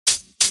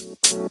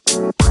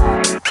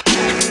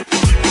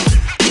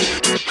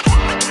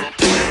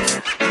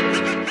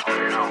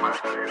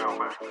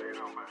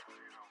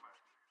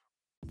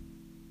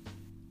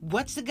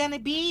What's it gonna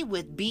be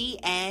with B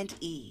and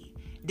E?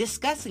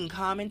 Discussing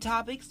common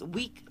topics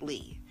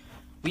weekly.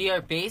 We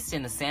are based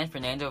in the San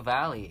Fernando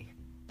Valley.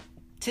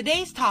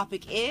 Today's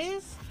topic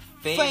is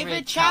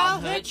Favorite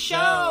childhood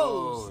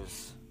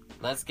shows.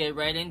 Let's get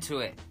right into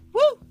it.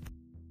 Woo!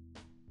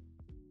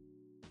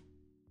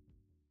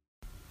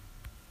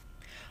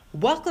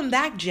 Welcome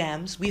back,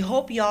 Gems. We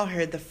hope y'all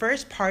heard the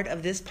first part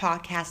of this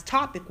podcast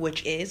topic,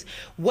 which is,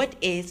 what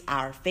is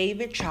our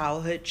favorite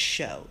childhood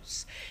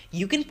shows?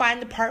 You can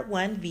find the part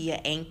 1 via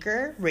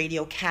Anchor,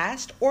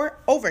 Radiocast, or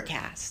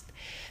Overcast.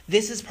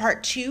 This is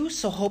part 2,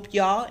 so hope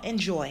y'all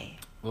enjoy.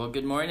 Well,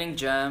 good morning,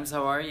 Gems.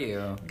 How are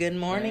you? Good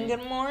morning,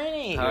 good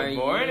morning. How are Good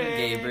morning.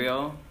 you,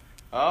 Gabriel?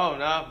 Oh,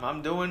 no,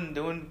 I'm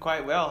doing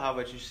quite well. How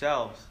about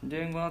yourselves? I'm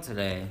doing well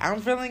today. I'm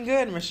feeling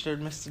good,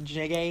 Mr.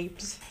 J.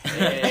 Gabes.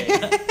 Hey,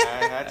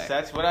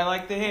 that's what I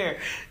like to hear.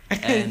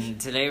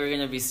 And today we're going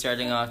to be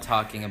starting off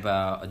talking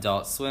about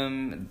Adult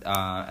Swim,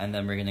 and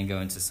then we're going to go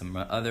into some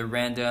other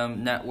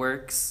random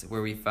networks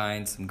where we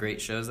find some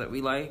great shows that we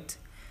liked.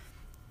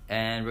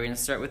 And we're going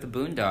to start with the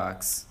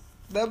Boondocks.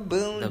 The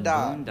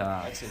Boondocks.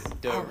 That's a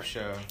dope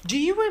show. Do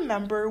you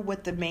remember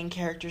what the main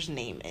character's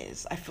name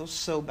is? I feel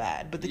so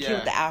bad. But the kid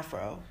with the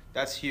afro.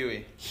 That's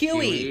Huey.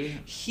 Huey,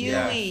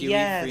 Yeah. Huey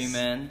yes.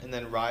 Freeman. And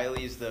then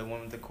Riley's the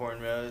one with the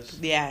cornrows.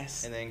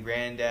 Yes. And then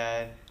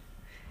Granddad.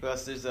 Who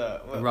else? There's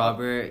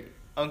Robert.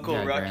 Uncle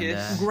Yeah,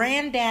 Ruckus.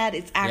 Granddad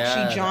is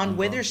actually Yeah, John Uncle.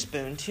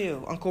 Witherspoon,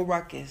 too. Uncle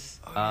Ruckus.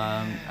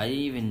 I didn't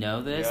even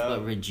know this, Yeah.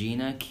 but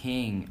Regina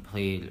King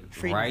played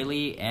Freeman.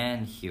 Riley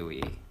and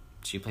Huey.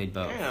 She played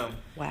both. Damn.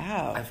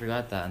 Wow. I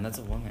forgot that, and that's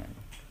a woman.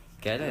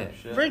 Get it?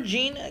 Shit.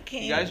 Regina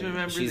King. You guys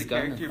remember She's the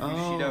got character it.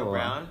 Bushido Oh.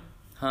 Brown?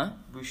 Huh?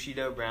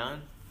 Bushido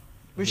Brown?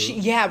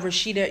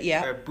 Rashida,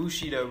 yeah. Or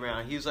Bushido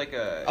Brown. He was like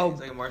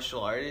a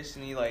martial artist,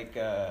 and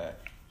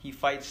he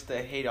fights the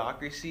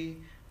hateocracy,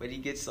 but he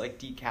gets like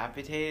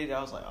decapitated.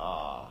 I was like,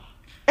 ah,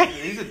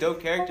 he's a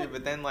dope character,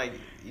 but then like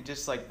he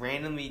just like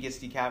randomly gets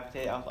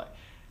decapitated. I was like,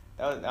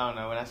 I don't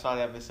know. When I saw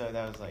the episode,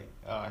 that was like,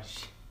 oh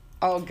shit.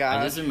 Oh, I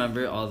God. just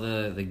remember all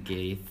the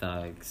gay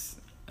thugs.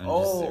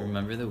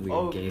 Remember the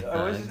weird gay thugs?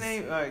 What's his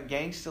name?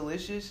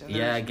 Gangstalicious?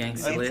 Yeah,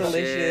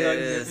 Gangstalicious.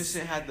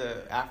 Magnificent had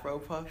the afro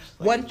puffs.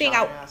 Like One thing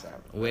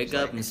Wake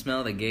up and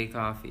smell the gay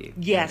coffee.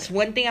 Yes,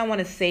 one thing I want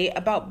to say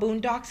about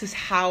Boondocks is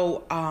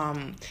how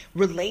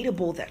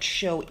relatable that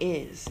show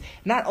is.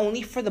 Not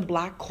only for the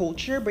black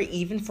culture, but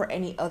even for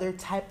any other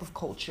type of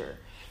culture.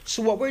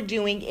 So what we're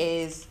doing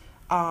is,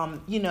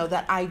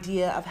 that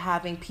idea of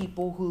having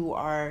people who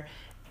are,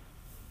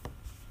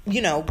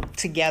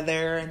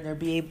 together,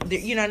 and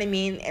you know what I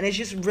mean? And it's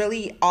just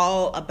really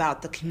all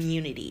about the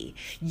community.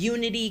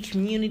 Unity,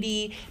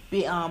 community,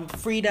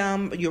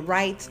 freedom, your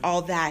rights,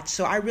 all that.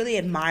 So I really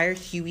admire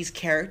Huey's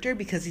character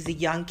because he's a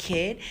young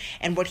kid,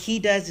 and what he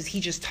does is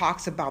he just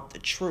talks about the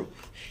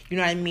truth. You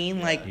know what I mean?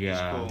 Like,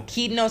 Yeah. Cool.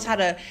 he knows how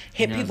to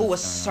hit knows people with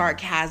what's going on.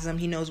 sarcasm.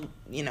 He knows,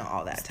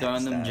 all that type of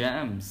Throwing stuff. them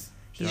gems.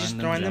 He's just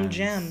throwing them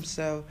gems.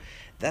 So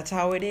that's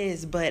how it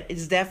is. But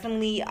it's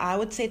definitely, I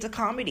would say it's a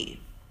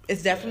comedy.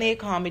 It's definitely a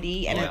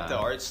comedy. I And like the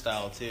art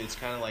style too. It's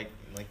kind of like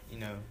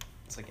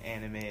it's like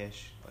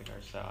anime-ish, like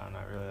art style. I'm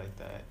not really like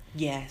that.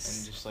 yes,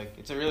 And just like,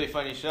 it's a really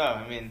funny show.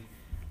 I mean,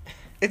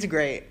 it's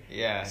great.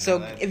 yeah.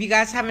 So if you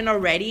guys haven't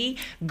already,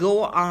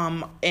 go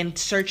and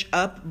search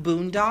up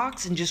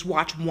Boondocks and just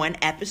watch one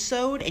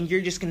episode, and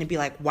you're just gonna be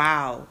like,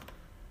 wow,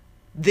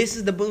 this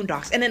is the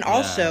Boondocks. And then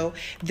also,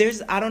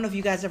 I don't know if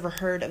you guys ever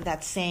heard of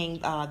that saying,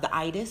 the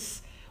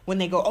itis. When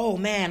they go, oh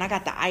man, I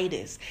got the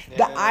itis. Yeah.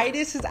 The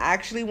itis is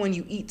actually when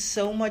you eat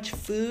so much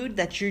food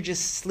that you're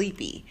just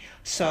sleepy.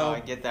 So I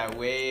get that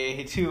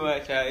way too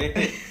much.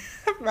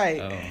 right.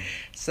 Oh.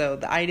 So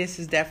the itis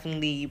is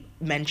definitely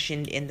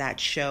mentioned in that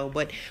show.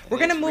 But we're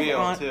And gonna it's move real,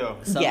 on. too.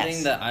 Something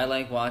Yes. that I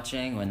like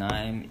watching when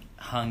I'm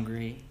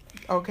hungry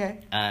Okay.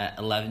 at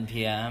 11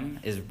 p.m.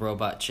 is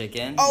Robot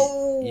Chicken.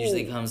 Oh. It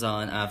usually comes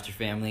on after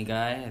Family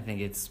Guy. I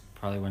think it's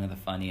probably one of the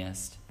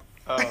funniest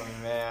Oh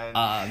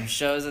man.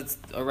 shows that's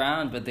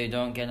around, but they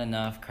don't get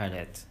enough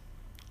credit.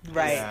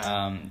 Right.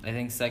 Yeah. I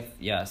think Seth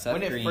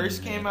When it Green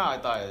first came out,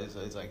 I thought it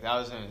was like that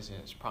was in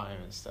its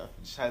prime and stuff.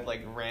 It just had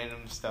like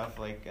random stuff.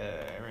 Like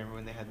I remember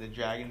when they had the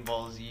Dragon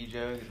Ball Z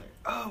joke. It's like,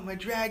 oh, my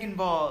Dragon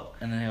Ball.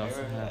 And then they I also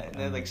remember had, that. And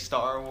then like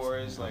Star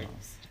Wars, like.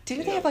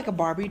 Didn't they have like a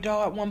Barbie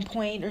doll at one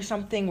point or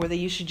something where they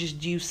used to just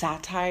do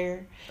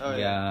satire, Oh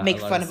Yeah. make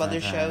a lot fun of of other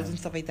satire. shows and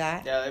stuff like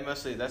that? Yeah,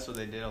 that's what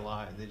they did a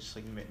lot. They just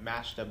like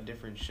mashed up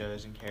different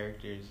shows and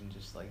characters and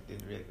just like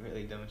did really,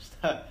 really dumb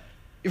stuff.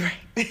 Right.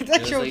 It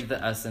That was show like the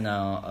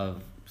SNL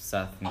of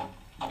Seth Green.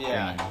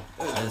 Yeah, it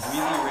was I just-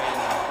 really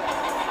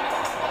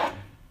random.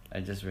 I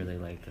just really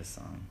like this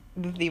song.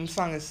 the theme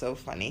song is so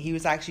funny. He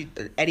was actually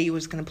Eddie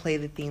was gonna play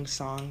the theme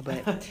song,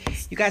 but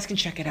you guys can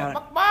check it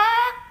out.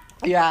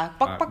 Yeah,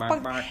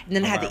 and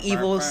then had the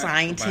evil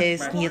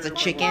scientist. And he has a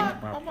chicken.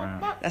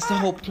 That's the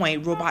whole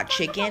point. Robot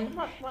chicken.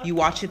 You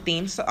watch the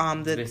themes.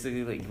 It's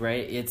basically like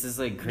right. It's this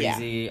like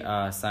crazy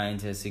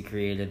scientist who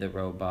created the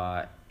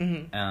robot.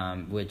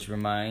 Which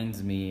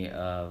reminds me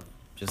of.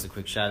 Just a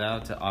quick shout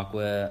out to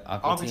Aqua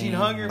Teen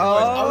Hunger.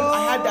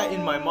 I had that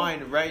in my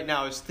mind right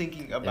now. I was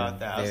thinking about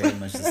that. Very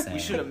much the same. We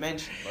should have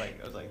mentioned.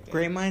 I was like, damn.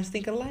 Great minds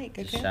think alike.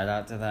 Okay. Shout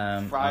out to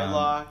them.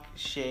 Frylock,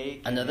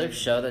 Shake. Another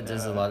show that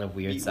does a lot of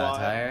weird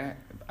satire.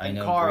 I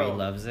know Bree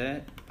loves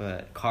it,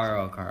 but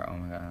Carl, oh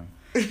my god.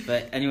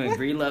 But anyway,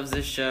 Bree loves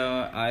this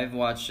show. I've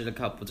watched it a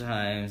couple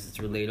times. It's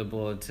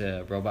relatable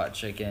to Robot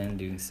Chicken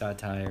doing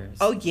satires.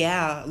 Oh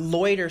yeah,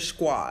 Loiter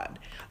Squad.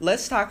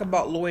 Let's talk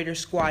about Loiter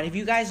Squad. If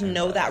you guys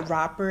know that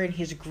rapper and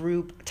his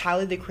group,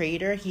 Tyler the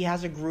Creator, he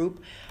has a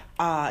group.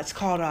 It's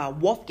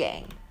called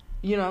Wolfgang.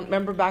 You know,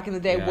 remember back in the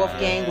day,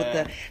 Wolfgang with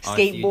the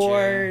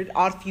skateboard,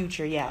 Odd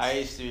Future. Yes. I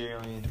used to be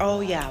really into Oh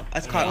that. yeah,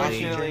 it's called Odd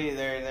Future. Unfortunately,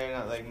 they're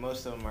not like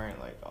most of them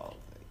aren't like all.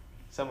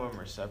 Some of them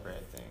are separate,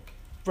 I think.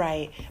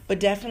 Right, but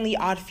definitely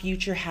Odd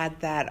Future had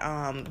that.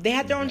 They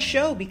had their own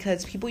show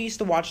because people used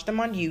to watch them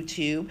on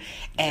YouTube,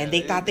 and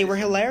they thought they were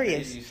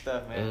hilarious. Crazy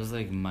stuff, man. It was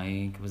like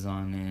Mike was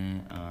on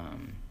it.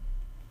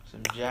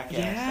 Some Jackass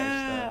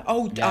type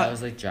stuff. It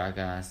was like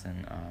Jackass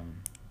and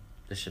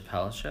the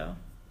Chappelle Show.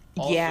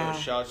 Also, yeah.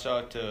 shouts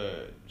out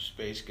to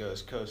Space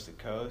Ghost Coast to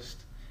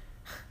Coast.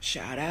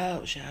 Shout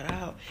out.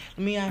 Let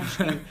me ask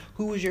you,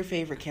 who was your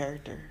favorite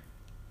character?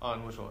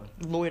 On which one?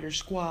 Loiter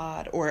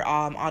Squad or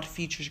Odd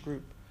Futures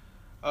group?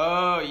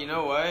 Oh, you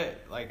know what?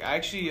 Like,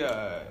 actually,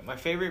 my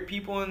favorite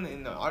people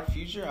in the Odd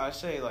Future, I'd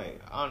say, like,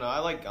 I don't know, I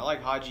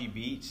like Haji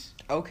Beats.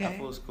 Okay. That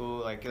fool's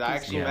cool. Like, 'cause I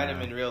actually met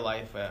him in real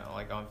life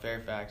on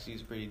Fairfax. He's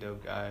a pretty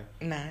dope guy.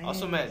 Nice.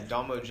 Also met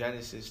Damo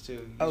Genesis,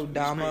 too. Damo. He's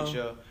a great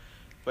show.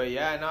 But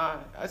yeah, nah,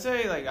 I'd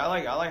say, like, I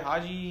like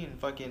Haji and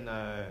fucking,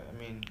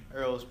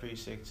 Earl's pretty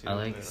sick, too. I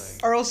like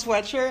Earl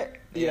Sweatshirt?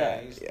 Yeah.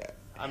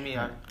 I mean,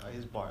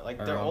 his bar. Like,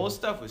 their old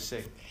stuff was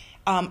sick.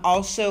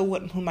 Also,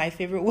 who my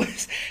favorite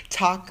was,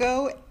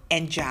 Taco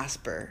and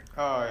Jasper.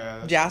 Oh,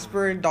 yeah.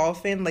 Jasper and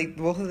Dolphin, like,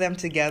 both of them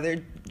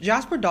together.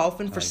 Jasper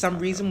Dolphin, for some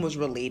reason, was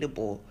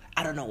relatable.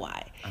 I don't know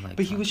why.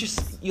 But he was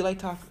just, you like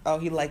taco? Oh,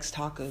 he likes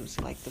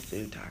tacos, like the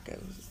food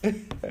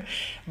tacos.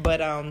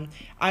 But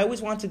I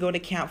always want to go to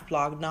Camp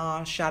Flog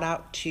Gnaw. Shout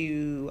out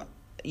to,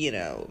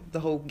 the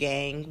whole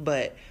gang.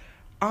 But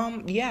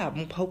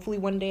hopefully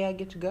one day I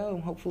get to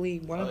go. Hopefully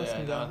one of us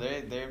can go.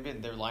 Their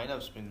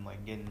lineup's been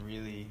like getting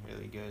really,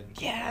 really good.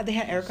 Yeah, they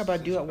had Erykah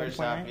Badu at one point.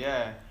 Right?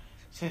 Yeah.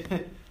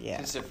 Yeah.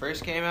 Since it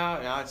first came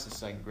out, now it's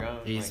just like grown.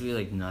 It used to be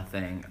like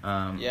nothing.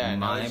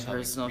 My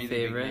personal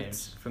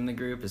favorite from the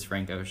group is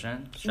Frank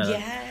Ocean. Shout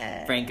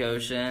out Frank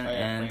Ocean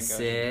and Frank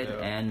Sid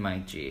and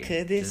Mike G.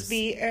 Could this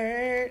be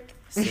Earth?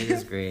 Sid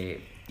is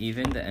great.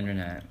 Even the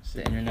internet.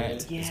 The internet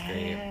is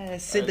great.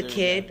 Sid the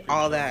Kid,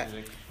 all that.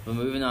 But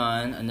moving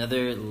on,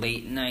 another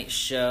late night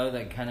show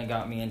that kind of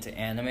got me into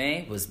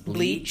anime was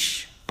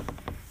Bleach.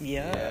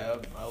 Yeah,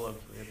 I love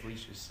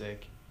Bleach. Was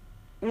sick.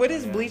 What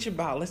is Bleach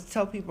about? Let's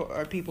tell people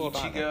about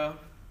it.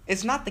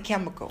 It's not the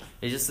chemical.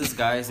 It's just this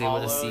guy is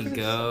able to see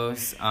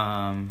ghosts. It's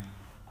not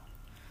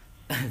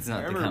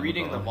I remember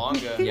reading the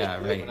manga. Yeah,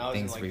 right. When I was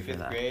Thanks in like 5th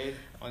that. grade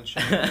on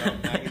Shonen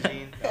Jump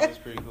magazine. That was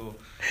pretty cool.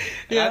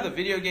 I had the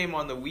video game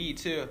on the Wii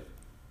too.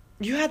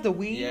 You had the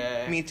Wii?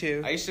 Yeah. Me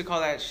too. I used to call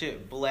that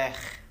shit Blech.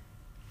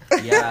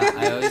 Yeah,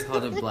 I always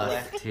called it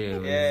Blech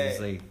too. Yeah. It was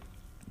like,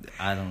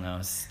 I don't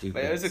know, stupid.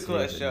 But it was a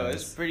cool show. It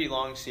was a pretty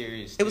long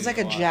series. It was like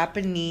a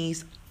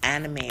Japanese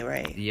anime,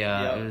 right?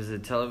 Yeah, It was a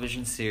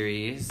television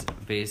series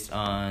based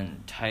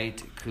on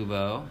Tite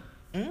Kubo,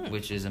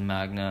 which is a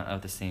manga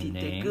of the same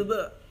name.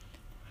 Kubo.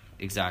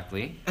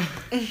 Exactly.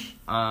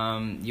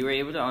 You were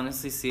able to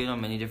honestly see it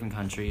on many different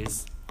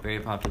countries. Very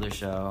popular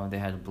show. They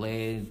had a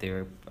Blade. They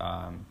were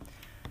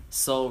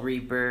Soul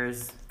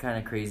Reapers. Kind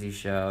of crazy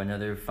show.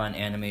 Another fun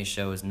anime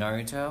show is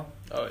Naruto.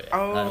 Oh yeah.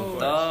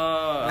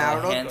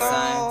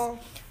 Naruto.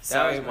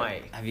 Sorry, that was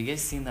my. Have you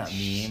guys seen that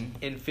meme?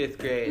 In 5th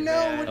grade. No,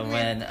 man.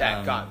 When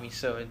that got me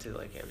so into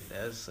like everything.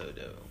 That was so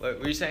dope. What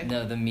were you saying?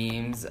 No, the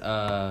memes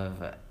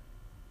of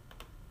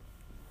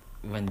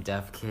when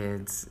deaf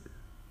kids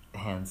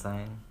hand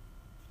sign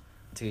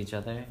to each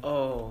other.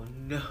 Oh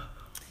no.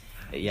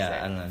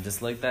 Yeah, I don't know.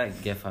 Just look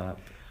that GIF up.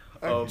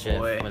 Oh GIF,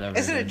 boy. whatever.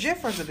 Is it a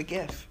GIF or is it a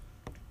GIF?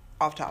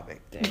 Off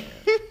topic. Damn.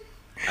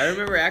 I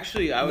remember I was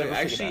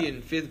Never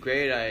in 5th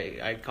grade.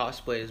 I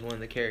cosplayed as one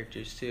of the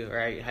characters too, or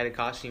I had a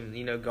costume.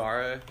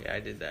 Gara. Yeah, I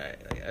did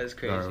that. Like, that was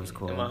crazy. Gara was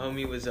cool. And my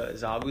homie was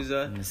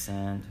Zabuza. In the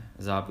sand,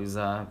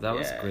 Zabuza. That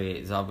was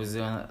great.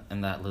 Zabuza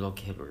and that little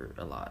kid were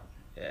a lot.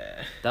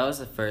 Yeah. That was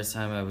the first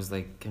time I was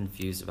like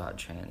confused about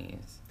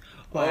trannies.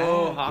 Wow.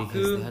 Oh,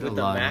 Haku with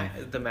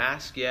the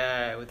mask,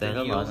 with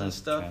the heels and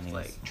stuff, trannies.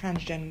 like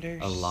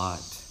transgenders. A lot.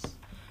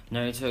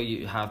 Naruto,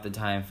 you half the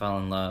time fell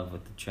in love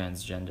with the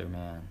transgender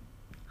man.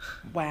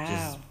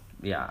 Wow.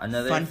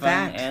 Another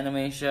fun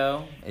anime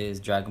show is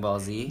Dragon Ball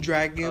Z.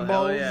 Dragon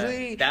Ball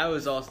Z. That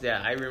was also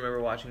I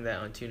remember watching that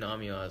on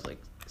Toonami when I was like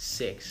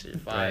 6 or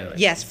 5. Right. Like,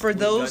 Yes, for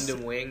those.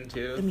 Gundam Wing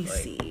too. Let me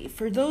see.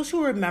 For those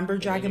who remember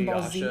Dragon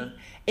Ball Z, Inuyasha.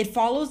 it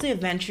follows the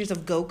adventures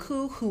of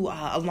Goku, who,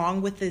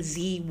 along with the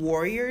Z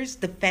warriors,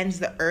 defends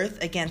the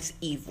Earth against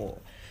evil.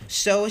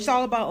 So it's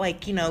all about,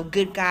 like, you know,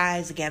 good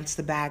guys against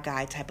the bad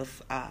guy type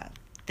of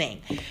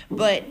thing.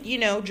 But, you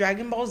know,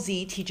 Dragon Ball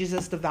Z teaches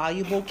us the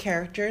valuable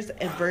characters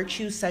and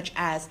virtues such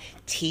as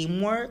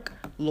teamwork,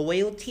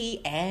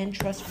 loyalty, and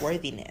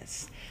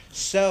trustworthiness.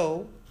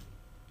 So,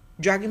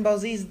 Dragon Ball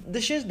Z is the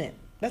shiznit.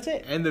 That's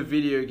it. And the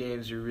video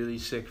games are really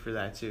sick for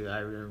that too. I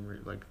remember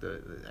like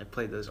I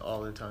played those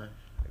all the time.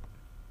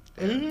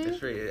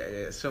 It's really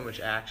it's so much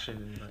action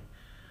and like.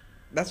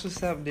 That's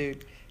what's up,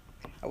 dude.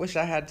 I wish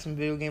I had some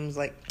video games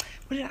like.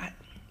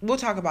 We'll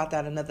talk about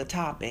that another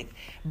topic.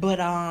 But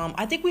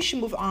I think we should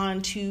move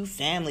on to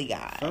Family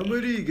Guy.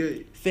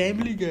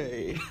 Family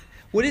Guy.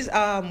 What is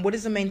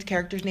the main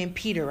character's name?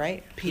 Peter,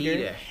 right?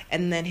 Peter.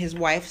 And then his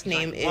wife's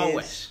name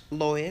is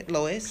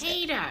Lois.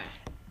 Peter.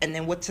 And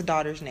then what's the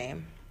daughter's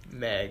name?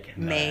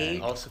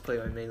 Meg. Also played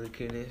by Mila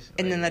Kunis.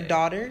 And then the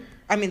daughter.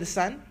 I mean the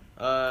son.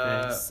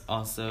 Chris,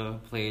 also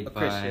played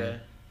by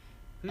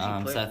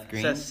Seth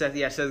Green.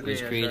 Seth Green.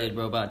 Which created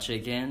Robot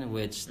Chicken,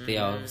 which they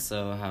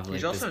also have like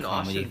He's this also in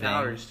comedy Austin thing.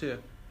 Powers too.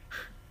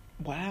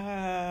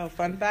 Wow,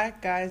 fun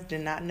fact, guys,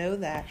 did not know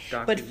that.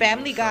 Dr. But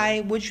Family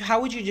Evil's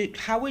Guy,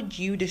 how would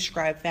you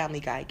describe Family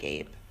Guy,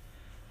 Gabe?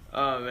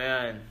 Oh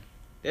man,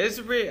 it's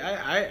a pretty.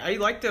 I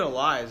liked it a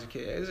lot as a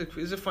kid. It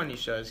was a funny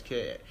show as a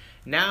kid.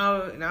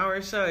 Now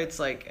or so, it's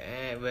like,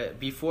 but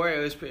before it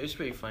was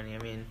pretty funny. I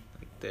mean,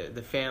 like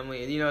the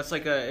family, you know, it's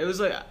like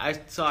I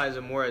saw it as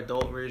a more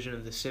adult version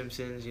of The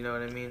Simpsons. You know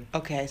what I mean?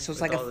 Okay, so it's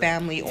With like all a the-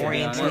 family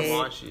oriented.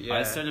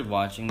 I started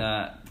watching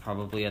that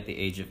probably at the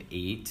age of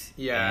 8.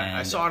 Yeah,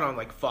 I saw it on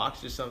like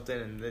Fox or something,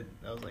 and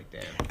I was like,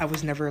 damn. I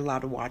was never allowed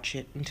to watch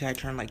it until I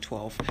turned like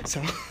 12.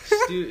 So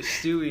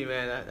Stewie,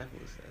 man, that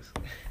was.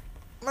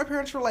 my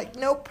parents were like,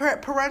 no,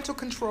 parental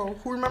control.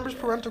 Who remembers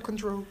parental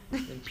control?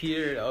 And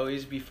Peter would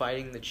always be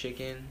fighting the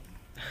chicken.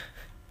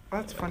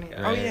 That's funny.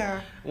 Right. Oh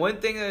yeah. One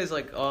thing that is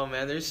like, oh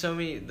man, there's so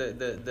many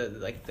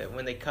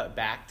when they cut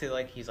back to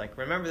like he's like,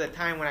 remember the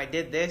time when I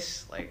did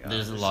this? Like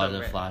there's a lot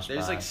of flashbacks.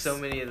 There's like so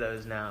many of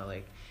those now.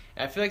 Like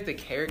I feel like the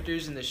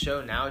characters in the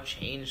show now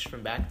changed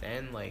from back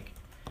then. Like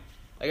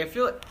I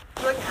feel like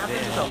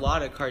happens with a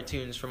lot of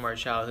cartoons from our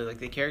childhood. Like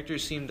the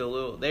characters seemed a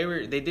little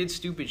they did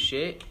stupid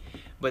shit,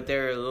 but they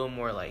were a little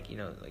more like, you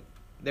know, like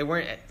they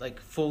weren't like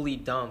fully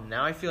dumb.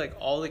 Now I feel like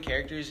all the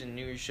characters in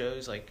newer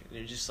shows like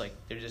they're just like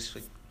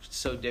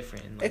so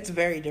different. And, like, it's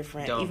very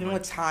different. dumb, Even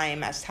like, with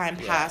time, as time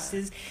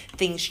passes,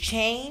 things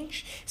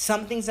change.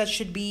 Some things that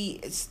should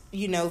be,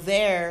 you know,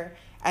 there,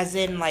 as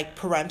in like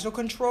parental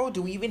control.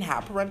 Do we even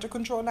have parental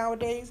control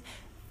nowadays?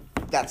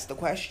 That's the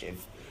question.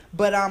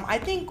 But I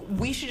think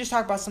we should just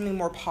talk about something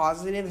more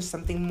positive and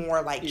something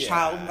more like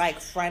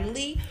childlike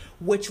friendly,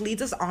 which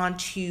leads us on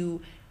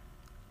to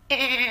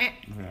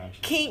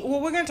King.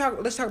 Well,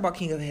 let's talk about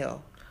King of the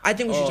Hill. I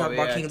think we should talk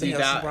about King of the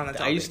Hill.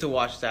 I used to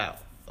watch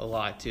that a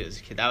lot too as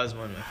a kid. That was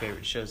one of my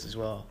favorite shows as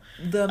well.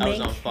 The that main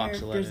was on Fox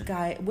character's 11.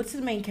 guy. What's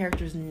the main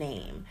character's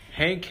name?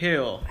 Hank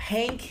Hill.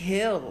 Hank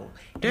Hill.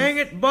 Dang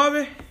it,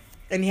 Bobby.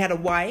 And he had a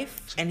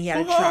wife and he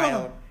had a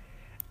child.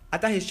 I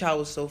thought his child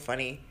was so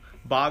funny.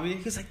 Bobby.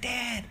 He was like,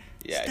 Dad.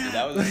 Yeah,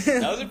 stop. dude,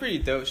 that was a pretty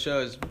dope show.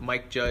 It was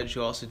Mike Judge,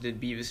 who also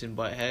did Beavis and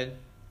Butthead.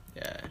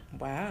 Yeah.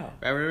 Wow.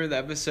 I remember the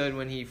episode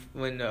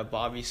when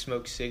Bobby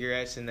smokes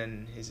cigarettes and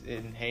then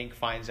Hank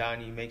finds out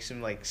and he makes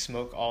him like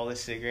smoke all the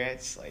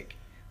cigarettes, like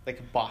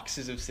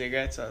boxes of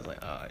cigarettes. I was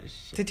like, oh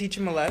shit. To teach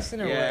him a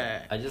lesson or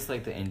Yeah. I just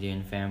like the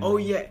Indian Family. Oh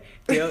yeah,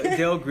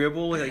 Dale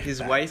Gribble, like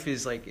his wife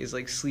is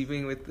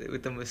sleeping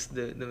with the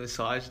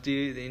massage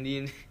dude, the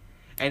Indian,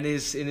 and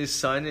his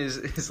son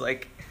is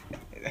like.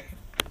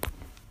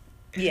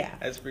 Yeah.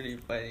 That's pretty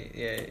funny.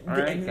 Yeah. The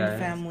Alright, Indian guys.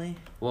 Family.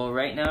 Well,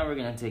 right now we're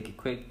gonna take a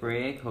quick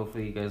break.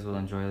 Hopefully, you guys will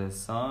enjoy this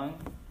song.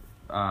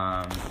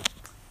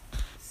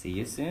 See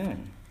you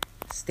soon.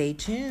 Stay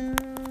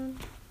tuned.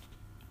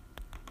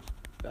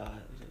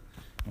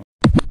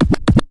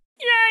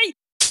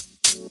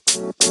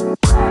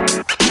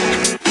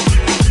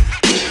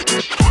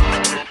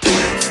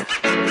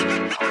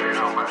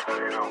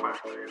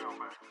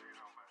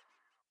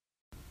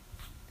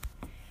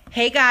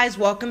 Hey guys,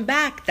 welcome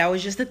back. That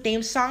was just the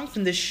theme song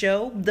from the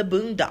show The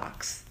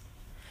Boondocks.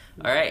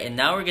 All right, and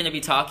now we're going to be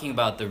talking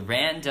about the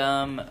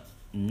random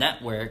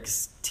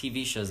networks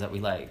TV shows that we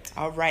liked.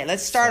 All right,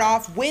 let's start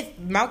off with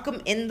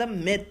Malcolm in the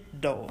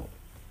Middle.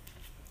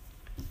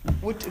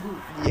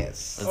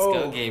 Yes. Let's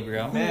go,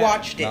 Gabriel. Who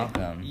watched it?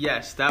 Malcolm.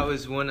 Yes, that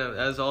was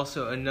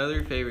also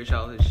another favorite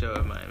childhood show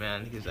of mine,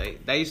 man. Because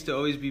that used to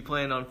always be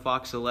playing on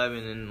Fox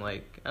 11, and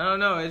like I don't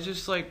know, it's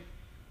just like,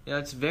 you know,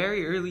 it's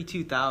very early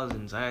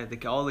 2000s. I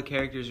think all the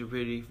characters are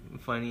pretty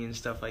funny and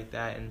stuff like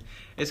that, and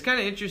it's kind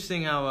of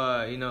interesting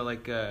how you know,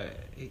 like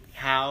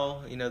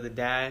Hal, you know, the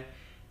dad,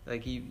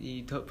 like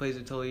he plays a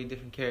totally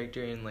different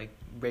character in like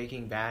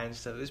Breaking Bad and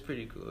stuff. It's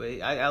pretty cool.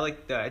 I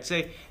like that. I'd say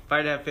if I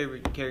had to have a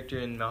favorite character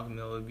in Malcolm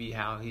Middle, it would be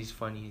Hal. He's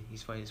funny.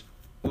 He's funny.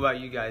 What about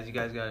you guys? You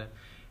guys got a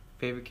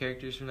favorite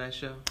characters from that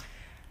show?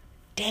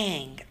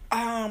 Dang.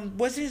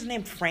 Wasn't his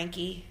name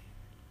Frankie?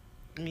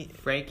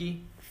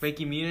 Frankie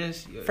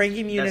Muniz?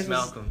 Frankie Muniz. That's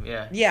Malcolm,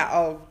 yeah. Yeah,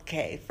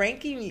 okay.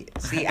 Frankie,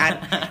 see,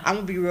 I'm going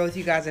to be real with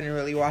you guys. I didn't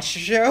really watch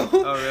the show.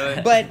 Oh,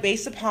 really? But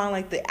based upon,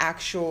 like, the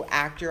actual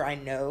actor I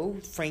know,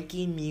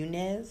 Frankie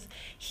Muniz,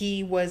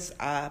 he was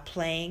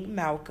playing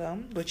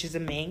Malcolm, which is the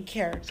main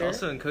character. It's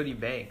also in Cody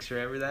Banks.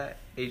 Remember that?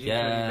 Agent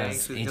Yes, Cody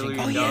Banks with Agent Hilary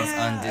Cody Duff.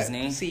 Banks on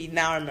Disney. See,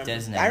 now I remember.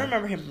 Disney. I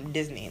remember him from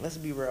Disney. Let's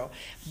be real.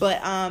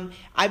 But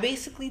I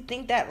basically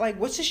think that, like,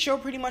 what's the show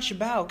pretty much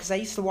about? Because I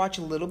used to watch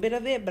a little bit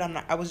of it, but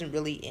I wasn't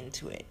really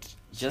into it.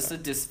 Just a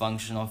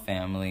dysfunctional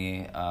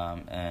family,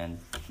 and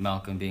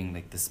Malcolm being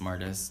like the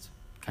smartest.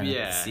 Kind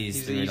of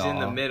sees through it all. He's in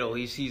the middle.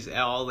 He sees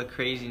all the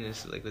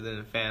craziness like within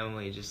the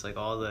family, just like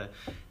all the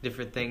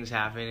different things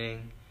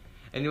happening.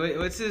 And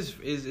what's his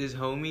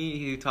homie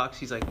who talks?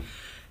 He's like,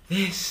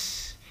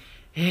 this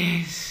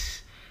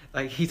is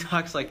like he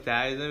talks like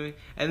that.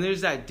 And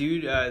there's that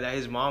dude that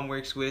his mom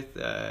works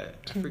with. I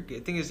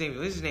think his name.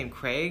 What's his name?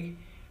 Craig,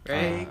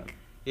 right?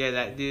 Yeah,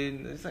 that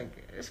dude.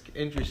 It's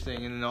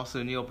interesting. And then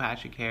also Neil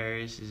Patrick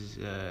Harris is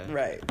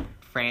right.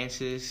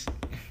 Francis.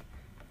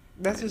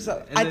 That's what's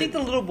up. I think the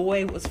little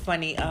boy was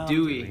funny.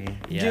 Dewey.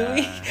 Yeah.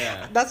 Dewey.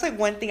 Yeah. That's like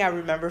one thing I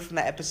remember from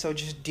that episode.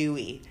 Just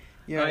Dewey.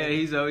 You know yeah,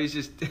 he's always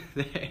just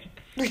there.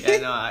 Yeah,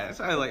 no,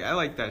 I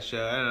like that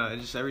show. I don't know.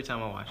 Just every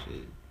time I watch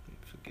it,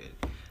 it's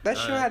good. That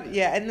show had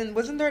and then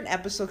wasn't there an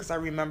episode? Because I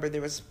remember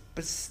there was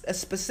a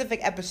specific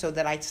episode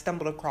that I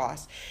stumbled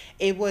across.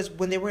 It was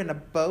when they were in a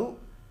boat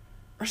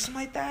or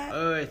something like that.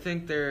 Oh, I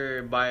think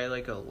they're by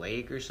like a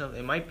lake or something.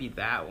 It might be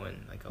that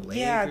one, like a lake.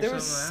 Yeah, or there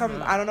was something.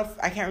 some. I don't know.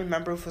 I can't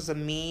remember if it was a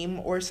meme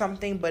or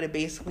something, but it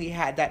basically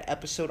had that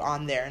episode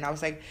on there, and I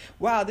was like,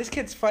 "Wow, this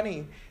kid's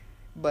funny."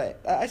 But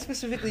I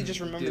specifically just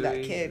remember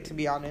that kid, to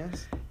be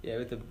honest. Yeah,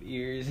 with the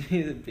ears,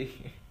 the big.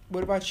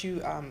 What about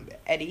you,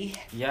 Eddie?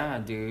 Yeah,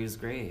 dude, it was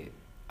great.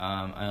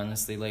 I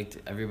honestly liked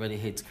Everybody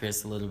Hates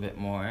Chris a little bit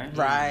more.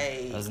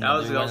 Right. That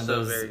was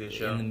also a very good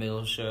show. In the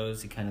middle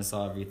shows, you kind of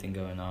saw everything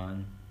going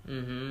on.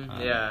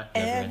 Mm-hmm. Yeah.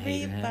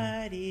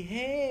 Everybody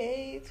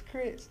hates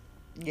Chris.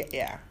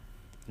 Yeah.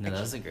 No,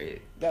 that was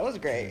great. That was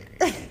great.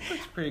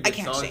 There's pretty good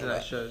songs in that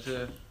that show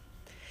too.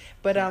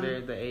 But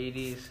the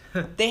 80s.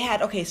 they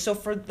had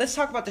let's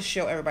talk about the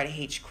show Everybody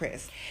Hates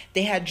Chris.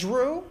 They had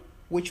Drew,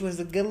 which was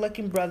a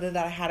good-looking brother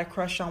that I had a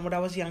crush on when I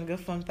was younger.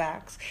 Fun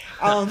facts.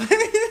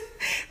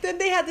 Then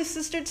they had the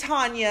sister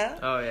Tanya.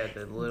 Oh yeah,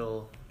 the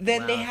little.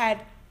 Then they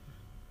had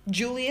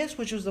Julius,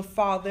 which was the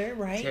father,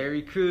 right?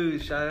 Terry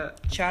Crews,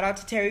 Shout out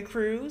to Terry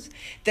Crews.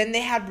 Then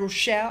they had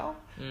Rochelle,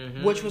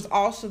 which was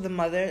also the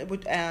mother.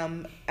 Which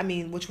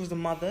was the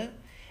mother.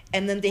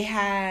 And then they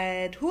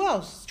had who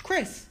else?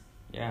 Chris.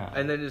 Yeah.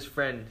 And then his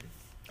friend.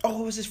 Oh,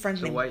 what was his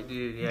friend's name? The white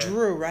dude, yeah.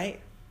 Drew, right?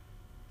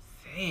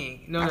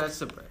 Dang. No, that's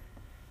the.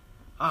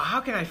 How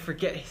can I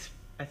forget his?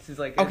 That's his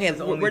like. Okay,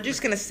 we're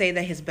just gonna say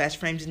that his best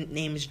friend's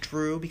name is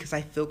Drew because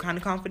I feel kind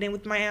of confident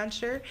with my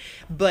answer.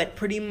 But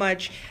pretty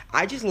much,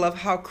 I just love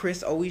how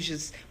Chris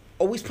always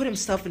put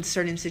himself in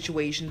certain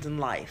situations in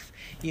life.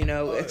 You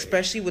know,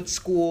 especially with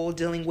school,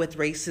 dealing with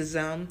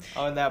racism.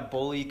 Oh, and that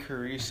bully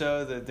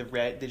Caruso,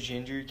 the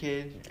ginger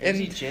kid. Is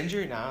he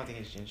ginger? No, I don't think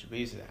he's ginger, but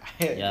he's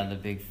yeah, the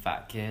big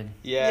fat kid.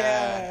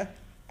 Yeah.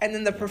 And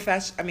then the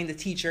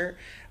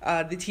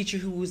teacher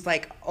who was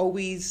like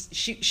always,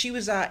 she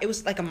was, it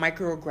was like a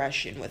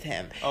microaggression with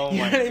him. Oh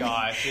my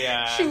gosh,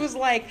 yeah. She was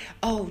like,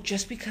 oh,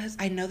 just because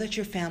I know that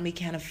your family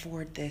can't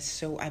afford this,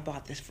 so I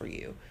bought this for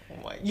you. Oh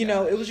my god. You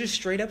know, it was just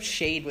straight up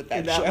shade with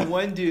that show. The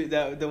one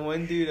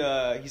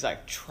dude, he's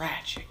like,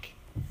 tragic.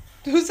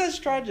 Who says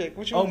tragic?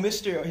 Which one?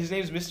 His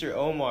name's Mr.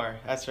 Omar.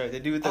 That's right. The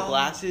dude with the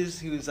glasses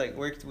who was like,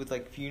 worked with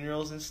like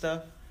funerals and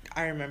stuff.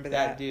 I remember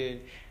that. That dude.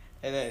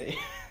 And then...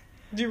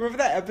 Do you remember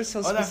that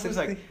episode specifically?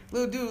 That was like,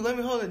 little dude, let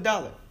me hold $1.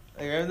 Like,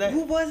 remember that?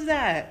 Who was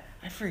that?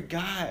 I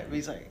forgot. But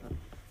he's like,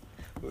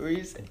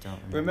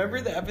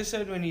 remember the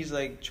episode when he's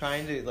like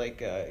trying to like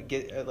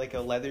get like a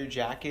leather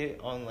jacket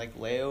on like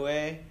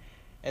layaway,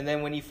 and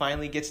then when he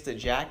finally gets the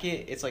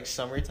jacket, it's like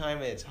summertime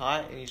and it's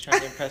hot, and he's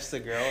trying to impress the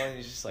girl, and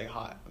he's just like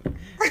hot.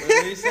 What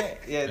did he say?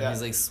 Yeah,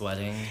 he's like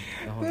sweating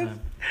the whole time.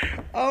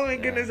 Oh my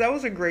goodness, that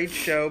was a great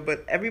show.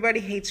 But Everybody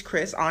Hates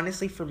Chris.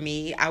 Honestly, for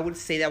me, I would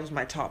say that was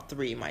my top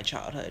 3 in my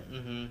childhood.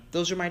 Mm-hmm.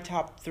 Those are my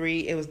top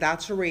 3. It was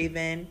That's a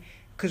Raven,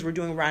 because we're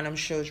doing random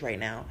shows right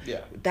now.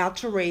 Yeah.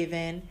 That's a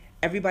Raven,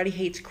 Everybody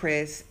Hates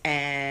Chris,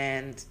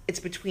 and it's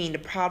between The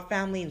Proud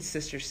Family and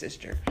Sister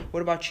Sister.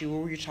 What about you?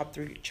 What were your top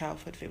 3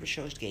 childhood favorite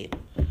shows, Gabe?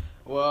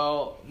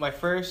 Well, my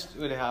first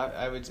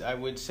I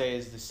would say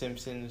is The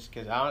Simpsons,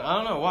 because I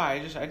don't know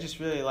why, I just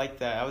really liked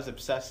that. I was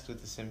obsessed with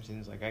The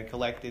Simpsons. Like, I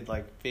collected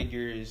like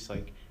figures,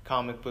 like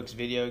comic books,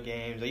 video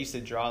games. I used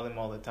to draw them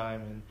all the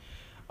time,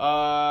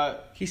 and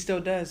he still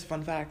does.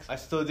 Fun facts. I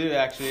still do,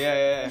 actually.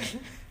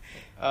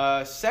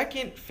 Yeah.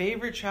 Second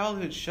favorite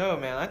childhood show,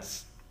 man.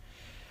 That's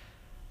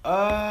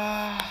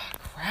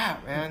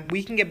crap, man.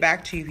 We can get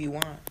back to you if you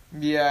want.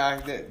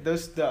 Yeah,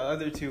 the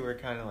other two were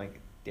kind of like,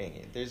 dang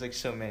it. There's like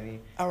so many.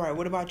 All right,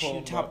 what about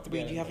you? Top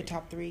 3. Do you have a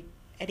top 3?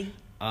 Eddie?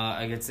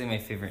 I could say my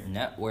favorite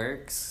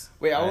networks.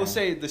 Wait, I will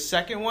say the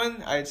second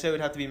one, I'd say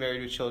would have to be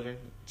Married with Children.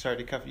 Sorry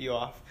to cut you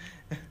off.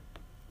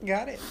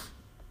 Got it.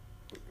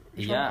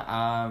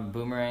 Yeah,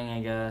 Boomerang,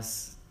 I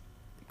guess.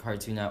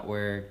 Cartoon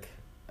Network.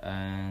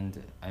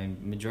 And I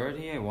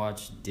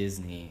watch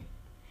Disney.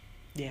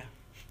 Yeah,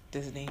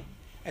 Disney.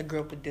 I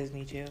grew up with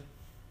Disney too.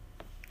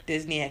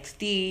 Disney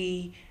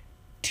XD,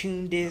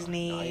 Toon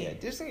Disney. Oh yeah,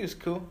 Disney was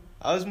cool.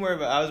 I was more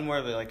of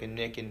a like a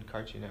Nick and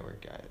Cartoon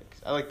Network guy.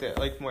 I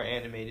like more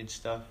animated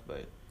stuff,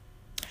 but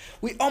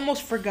we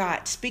almost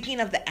forgot. Speaking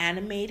of the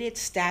animated,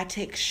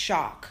 Static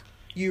Shock.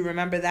 You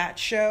remember that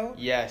show?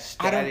 Yes,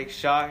 Static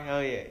Shock.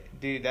 Hell yeah,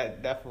 dude.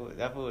 That fool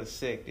was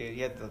sick, dude.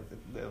 He had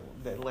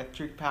the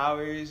electric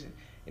powers,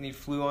 and he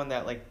flew on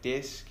that like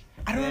disc.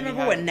 I don't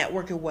remember what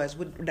network it was.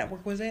 What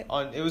network was it?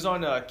 It was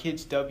on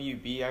Kids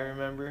WB. I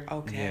remember.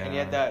 Okay. Yeah. And he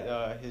had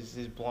that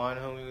his blonde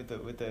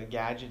homie with the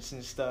gadgets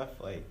and stuff.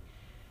 Like,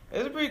 it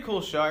was a pretty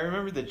cool show. I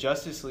remember the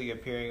Justice League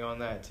appearing on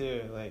that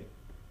too. Like,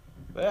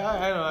 but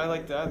I don't know. I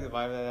like the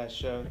vibe of that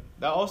show.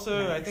 That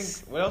also, nice. I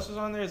think what else was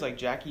on there is like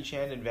Jackie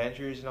Chan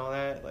Adventures and all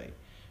that. Like,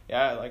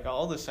 yeah, like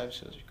all those type of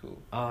shows are cool.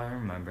 Oh, I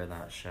remember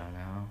that show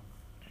now.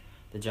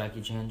 The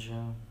Jackie Chan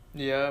show.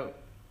 Yeah.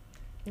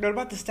 What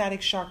about the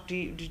Static Shock?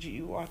 Did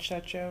you watch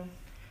that show?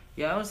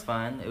 Yeah, it was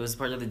fun. It was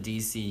part of the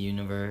DC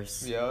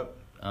universe. Yep.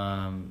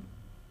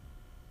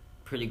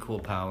 Pretty cool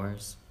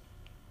powers.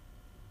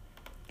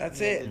 That's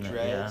it.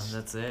 Yeah,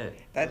 that's it.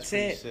 That's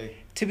it. Sick.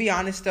 To be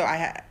honest, though,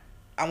 I'm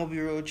gonna be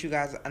real with you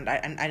guys, and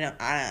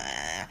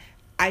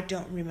I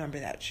don't remember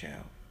that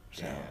show,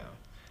 so yeah.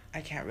 I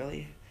can't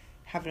really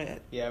have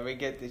it. Yeah, we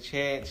get the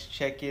chance.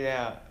 Check it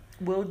out.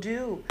 Will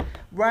do.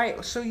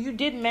 Right. So you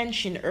did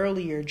mention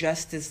earlier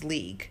Justice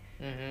League.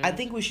 Mm-hmm. I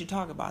think we should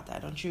talk about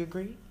that. Don't you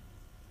agree?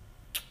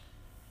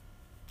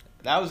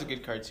 That was a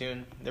good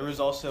cartoon. There was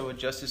also a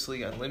Justice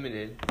League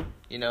Unlimited.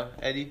 You know,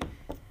 Eddie?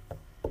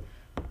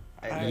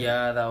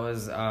 Yeah, that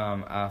was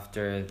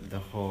after the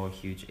whole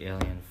huge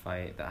alien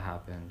fight that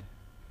happened.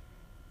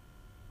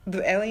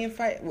 The alien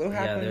fight? What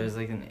happened? Yeah, there was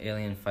like an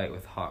alien fight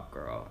with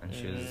Hawkgirl, and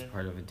she was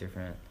part of a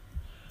different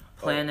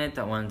planet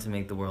that wanted to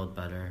make the world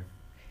better.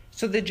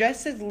 So the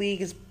Justice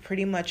League is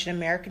pretty much an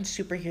American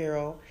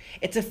superhero.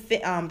 It's a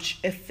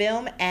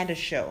film and a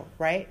show,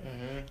 right?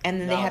 Mm-hmm.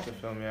 And then they have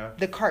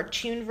the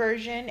cartoon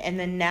version, and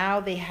then now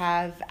they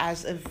have,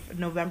 as of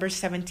November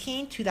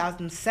 17,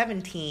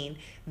 2017,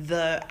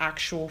 the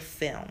actual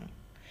film.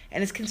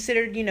 And it's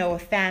considered, a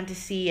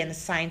fantasy and a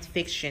science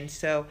fiction.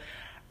 So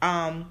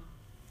I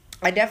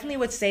definitely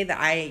would say that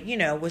I,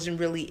 wasn't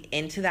really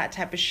into that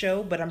type of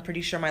show, but I'm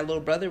pretty sure my little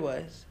brother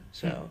was.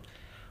 So.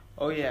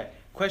 Oh, yeah.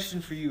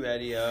 Question for you,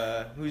 Eddie.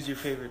 Who's your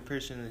favorite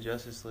person in the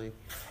Justice League?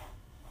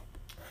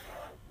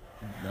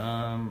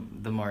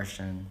 The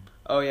Martian.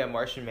 Oh yeah,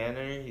 Martian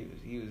Manhunter.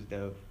 He was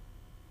dope.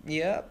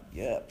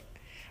 Yep.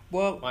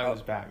 Well, mine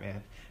was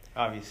Batman,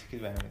 obviously,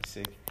 because Batman's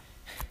sick.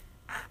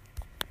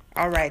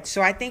 All right,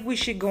 so I think we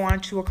should go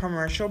on to a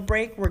commercial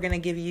break. We're gonna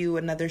give you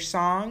another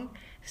song.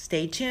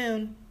 Stay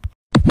tuned.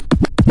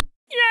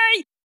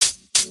 Yay!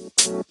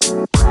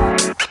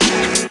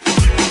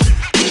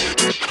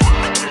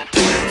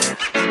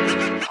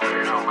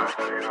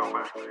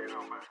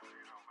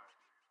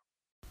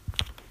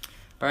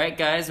 Alright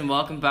guys, and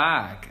welcome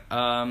back.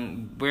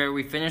 Where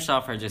we finished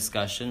off our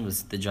discussion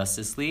was the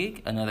Justice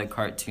League. Another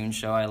cartoon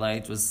show I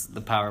liked was the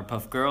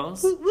Powerpuff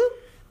Girls. Woo, woo.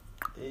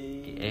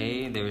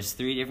 There was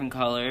 3 different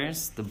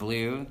colors, the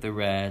blue, the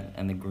red,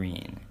 and the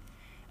green.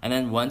 And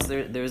then once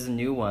there was a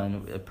new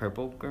one, a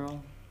purple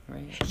girl,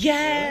 right?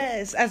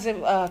 Yes, as of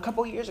a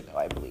couple years ago,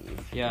 I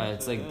believe. Yeah,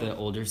 it's like the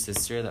older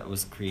sister that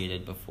was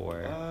created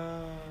before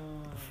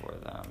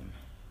them.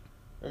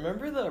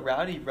 Remember the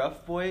Rowdy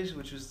Rough Boys,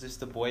 which was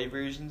just the boy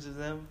versions of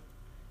them?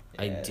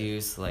 Yeah. I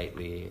do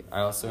slightly.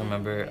 I also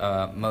remember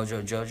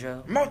Mojo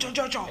Jojo. Mojo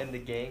Jojo. And the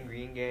gang,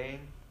 Green Gang.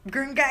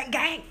 Green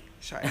Gang.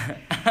 Sorry.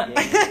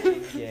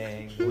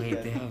 gang.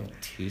 Wait, they have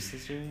 2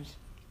 sisters?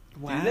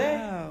 Wow. Do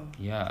they?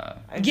 Yeah.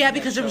 Yeah,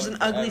 because there was an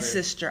ugly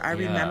sister. I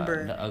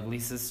remember. The ugly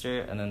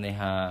sister, and then they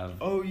have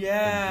the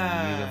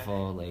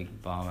beautiful,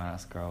 like,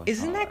 bomb-ass girl.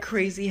 Isn't that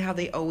crazy how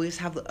they always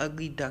have the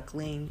ugly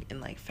duckling in,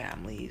 like,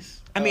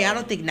 families? I mean, I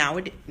don't think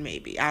nowadays,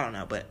 maybe. I don't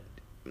know, but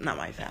not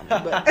my family.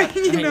 But,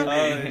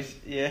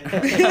 yeah.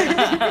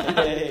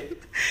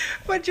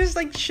 But just,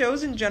 like,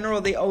 shows in general,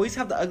 they always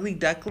have the ugly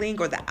duckling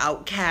or the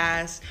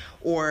outcast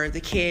or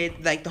the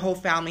kid. Like, the whole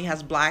family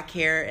has black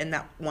hair and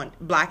that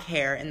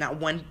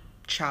one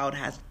child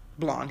has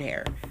blonde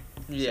hair.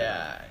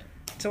 Yeah.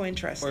 So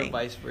interesting. Or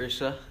vice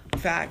versa.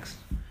 Facts.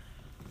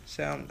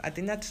 So I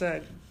think that's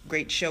a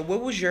great show.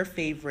 What was your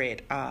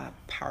favorite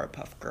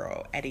Powerpuff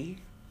Girl, Eddie?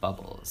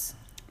 Bubbles.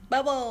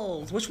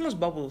 Which one was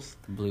Bubbles?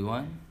 The blue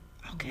one?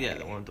 Okay. Yeah,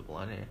 the one with the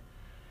blonde hair.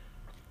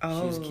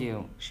 Oh, she was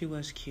cute. She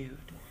was cute.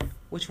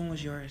 Which one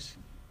was yours?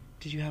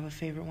 Did you have a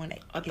favorite one?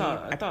 I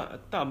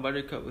thought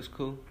Buttercup was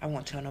cool. I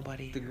won't tell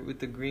nobody. With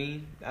the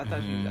green, I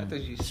thought she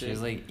was sick. She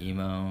was like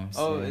emo.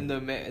 Oh, and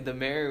the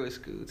mayor was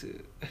cool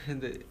too.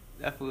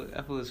 That fool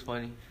was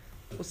funny.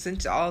 Well,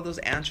 since all those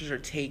answers are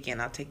taken,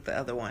 I'll take the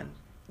other one.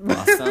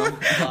 Blossom.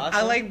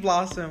 I like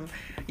Blossom.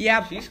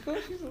 Yeah. She's cool.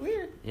 She's the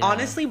leader. Yeah.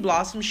 Honestly,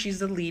 Blossom, she's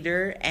the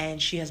leader, and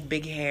she has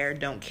big hair,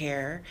 don't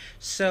care.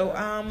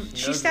 So,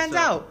 she stands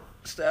out.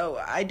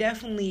 So, I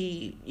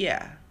definitely,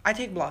 I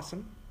take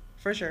Blossom.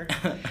 For sure.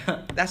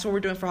 That's what we're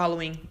doing for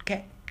Halloween.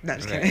 Okay? No,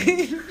 just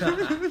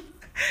kidding.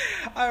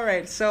 All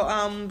right.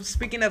 So,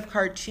 speaking of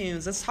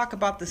cartoons, let's talk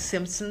about The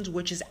Simpsons,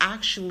 which is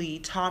actually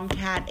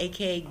Tomcat,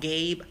 a.k.a.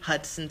 Gabe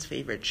Hudson's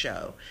favorite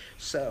show.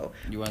 So,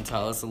 you want to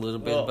tell us a little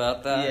bit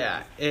about that?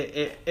 Yeah,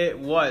 it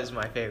was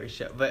my favorite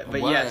show, but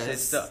yes,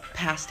 it's the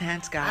past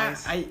tense,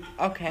 guys.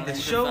 Okay. The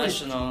show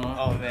is.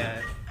 Oh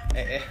man,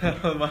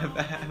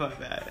 my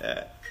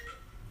bad.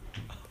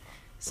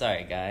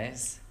 Sorry,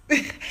 guys.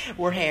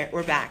 We're here.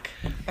 We're back.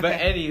 Okay. But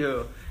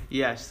anywho,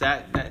 yes,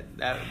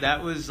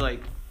 that was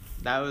like.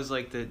 That was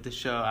like the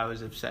show I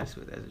was obsessed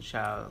with as a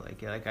child.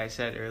 Like I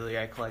said earlier,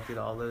 I collected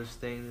all those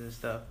things and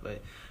stuff.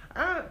 But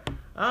I don't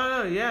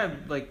know. Yeah,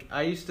 like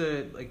I used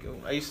to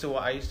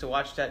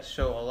watch that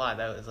show a lot.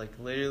 That was like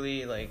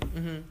literally like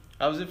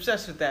I was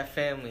obsessed with that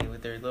family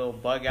with their little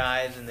bug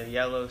eyes and their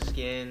yellow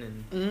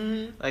skin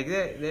and like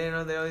they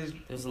always.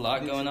 There's a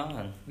lot going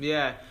on.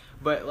 Yeah,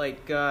 but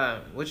like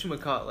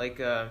whatchamacallit,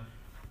 like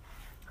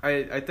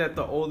I thought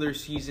the older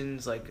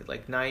seasons, like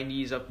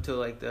 90s up to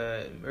like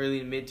the early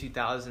to mid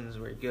 2000s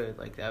were good.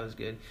 Like that was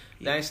good.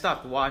 Yeah. Then I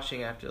stopped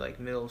watching after like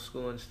middle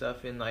school and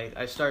stuff, and like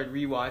I started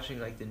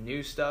rewatching like the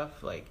new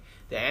stuff. Like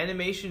the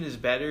animation is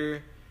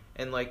better,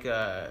 and like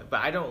but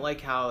I don't like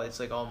how it's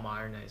like all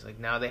modernized. Like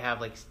now they have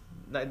like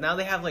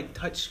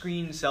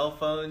touchscreen cell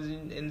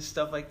phones and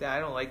stuff like that. I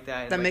don't like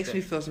that. That like makes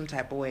me feel some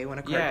type of way when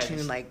a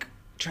cartoon like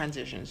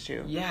transitions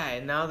too. Yeah,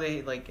 and now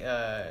they like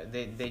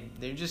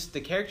they're just,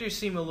 the characters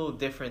seem a little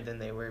different than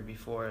they were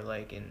before.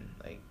 Like, and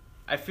like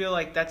I feel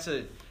like that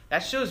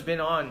show's been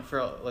on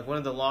for like one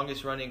of the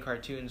longest running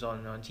cartoons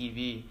on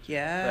TV.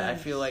 Yeah. But I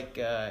feel like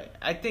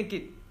I think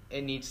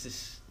it needs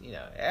to, you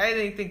know,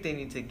 I think they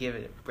need to give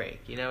it a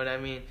break. You know what I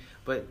mean?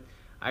 But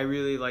I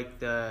really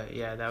like I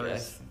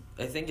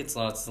think it's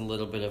lost a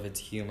little bit of its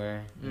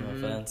humor. No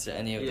offense to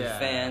any of the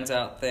fans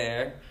out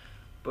there.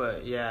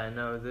 But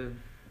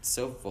it's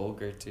so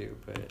vulgar too,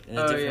 but in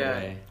a different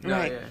way.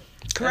 Right.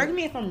 Correct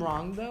me if I'm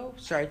wrong, though.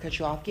 Sorry to cut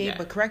you off, Gabe,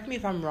 but correct me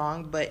if I'm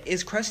wrong. But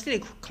is Krusty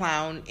the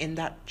Clown in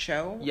that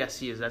show? Yes,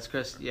 he is. That's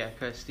Krusty. Yeah,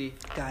 Krusty.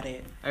 Got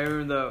it. I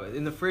remember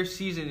in the first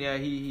season,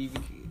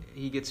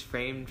 he gets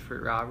framed for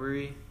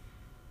robbery.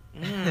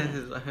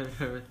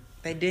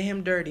 They did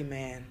him dirty,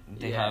 man.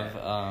 They have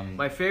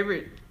my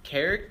favorite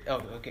character.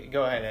 Oh, okay.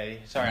 Go ahead, Eddie.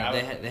 Sorry.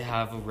 They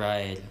have a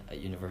ride at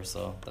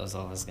Universal. That was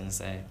all I was gonna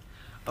say.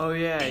 Oh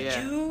yeah.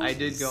 I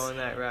did go on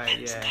that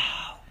ride.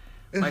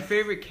 My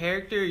favorite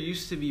character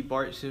used to be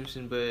Bart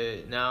Simpson,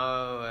 but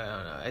now I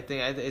don't know. I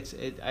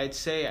think I'd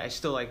say I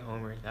still like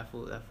Homer. That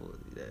fool's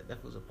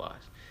a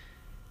boss.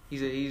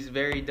 He's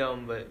very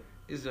dumb, but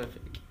he's my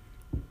favorite.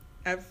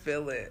 I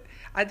feel it.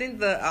 I think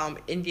the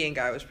Indian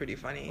guy was pretty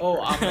funny.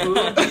 Oh, Apu?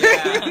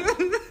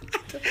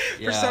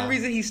 Yeah. For some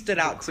reason, he stood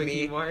out to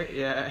me. Mart?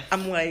 Yeah.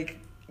 I'm like,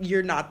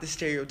 you're not the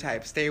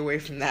stereotype. Stay away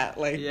from that.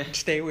 Like,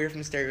 stay away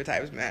from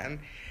stereotypes, man.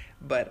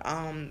 But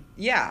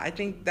I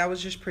think that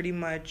was just pretty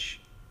much.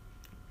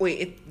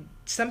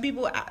 Some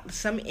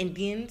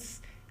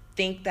Indians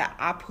think that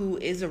Apu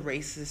is a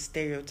racist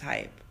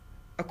stereotype,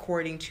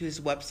 according to his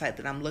website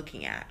that I'm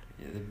looking at.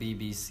 Yeah, the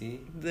BBC.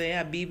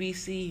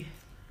 BBC.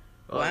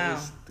 Well,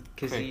 wow.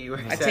 Because he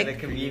works at a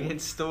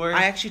convenience store.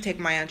 I actually take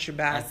my answer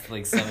back. That's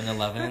like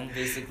 7-Eleven,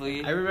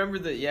 basically. I remember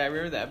the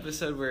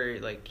episode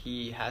where like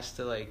he has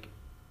to like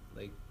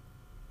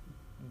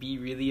be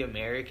really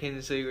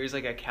American, so he wears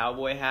like a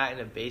cowboy hat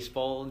and a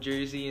baseball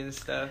jersey and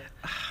stuff.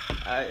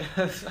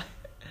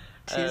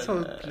 These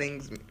whole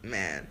things,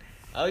 man.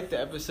 I like the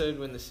episode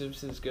when the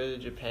Simpsons go to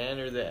Japan,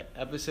 or the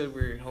episode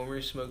where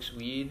Homer smokes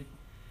weed,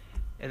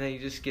 and then he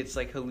just gets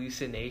like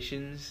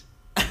hallucinations.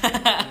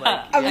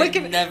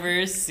 I've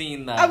never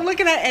seen that. I'm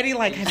looking at Eddie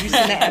like, have you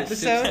seen that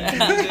episode?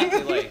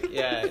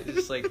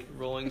 Just like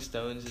Rolling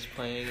Stones is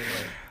playing and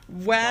like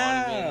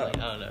wow. Like,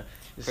 I don't know.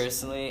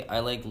 Personally,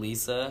 I like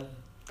Lisa.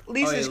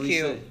 Lisa's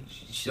cute.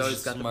 She's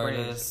always got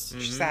smartest.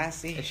 She's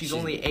sassy. And she's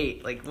only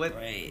 8. Like what?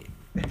 Right.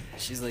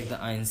 She's like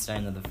the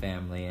Einstein of the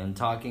family. And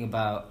talking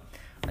about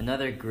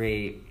another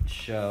great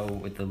show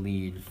with the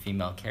lead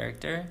female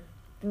character,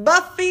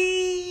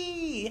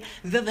 Buffy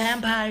the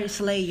Vampire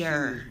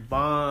Slayer.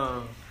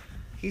 Bomb.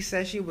 He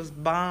said she was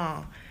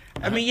bomb.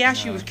 I mean,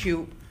 she was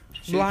cute.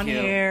 Blonde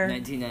hair.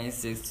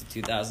 1996 to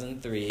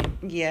 2003.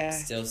 Yeah.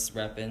 Still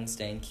repping,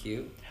 staying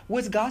cute.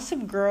 Was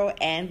Gossip Girl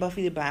and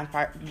Buffy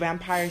the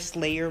Vampire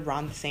Slayer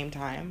around the same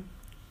time?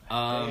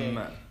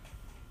 I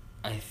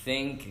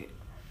think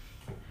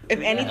If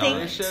anything,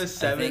 the show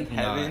Seventh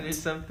Heaven or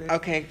something.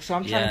 Okay, so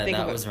I'm trying to think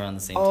that of was around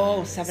the same time.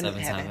 Oh, Seventh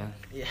Heaven.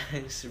 Yeah,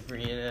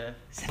 Sabrina.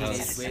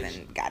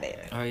 Seven. Got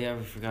it. Oh yeah,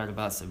 we forgot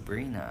about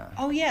Sabrina.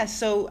 Oh yeah,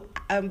 so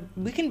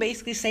we can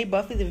basically say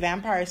Buffy the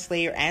Vampire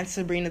Slayer and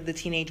Sabrina the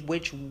Teenage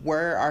Witch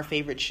were our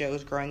favorite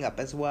shows growing up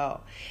as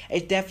well.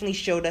 It definitely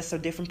showed us a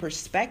different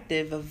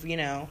perspective of,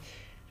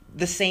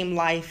 the same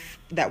life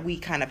that we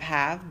kind of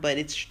have, but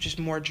it's just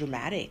more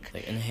dramatic.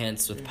 Like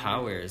enhanced with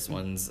powers.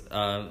 One's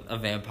a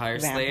vampire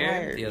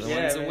slayer, the other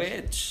one's a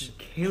witch.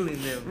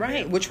 Killing them.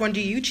 Right. Man. Which one do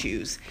you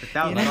choose?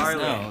 Without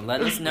garlic.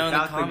 Let us know in the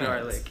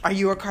comments. Are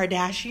you a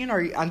Kardashian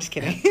or I'm just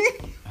kidding.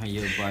 Are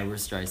you a Barbara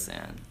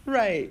Streisand?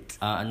 Right.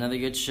 Another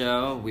good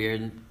show,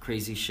 weird,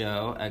 crazy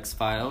show,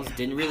 X-Files.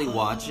 Didn't really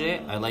watch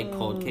it. I like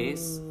Cold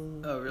Case.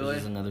 Oh really?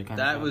 Another kind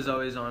that of was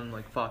always on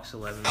like Fox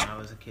 11 when I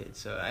was a kid.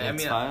 So I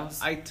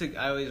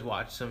always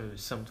watched some of it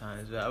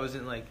sometimes, but I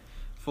wasn't like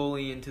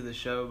fully into the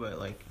show. But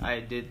like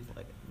I did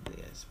like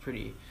it's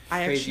pretty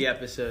crazy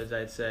episodes,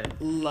 I'd say.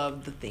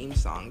 Love the theme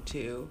song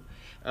too.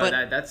 Oh,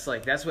 that's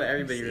what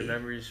everybody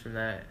remembers from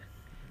that.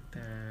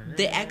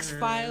 The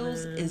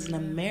X-Files is an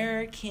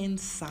American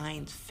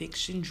science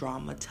fiction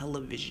drama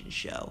television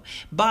show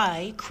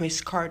by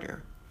Chris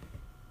Carter.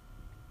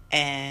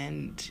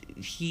 And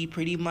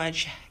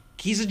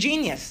he's a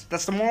genius.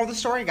 That's the moral of the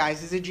story,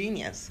 guys. He's a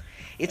genius.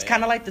 It's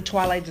kind of like the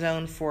Twilight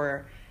Zone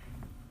for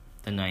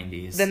the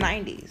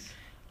 90s.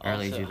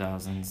 Early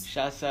 2000s.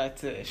 Shouts out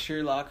to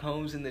Sherlock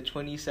Holmes in the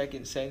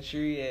 22nd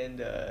Century and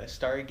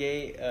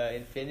Stargate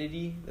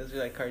Infinity. Those are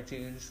like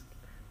cartoons.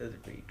 Those are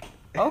pretty cool.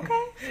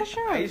 Okay, for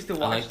sure. I used to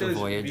watch those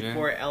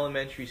before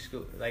elementary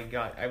school.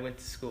 I went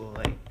to school.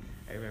 Like,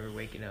 I remember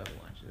waking up and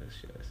watching those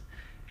shows.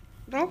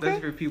 Okay. Those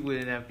are for people who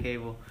didn't have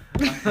cable.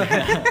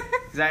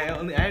 Because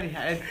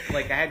I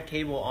had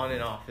cable on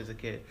and off as a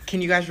kid.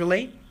 Can you guys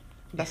relate?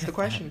 That's the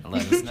question.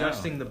 Let us know.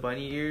 Adjusting the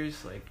bunny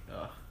ears, like,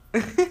 ugh.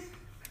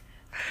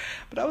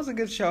 But that was a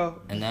good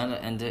show. And now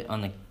to end it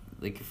on a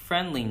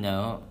friendly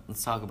note,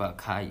 let's talk about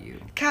Caillou.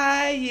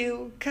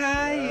 Caillou.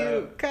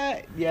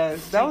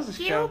 Yes, that was a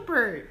show.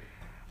 Gilbert.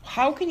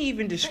 How can you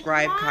even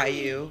describe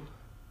Caillou?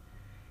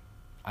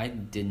 I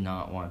did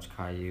not watch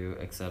Caillou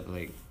except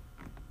like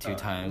 2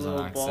 times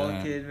on accident. Little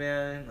bald kid,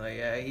 man. Like,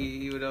 yeah,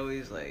 he would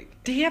always like.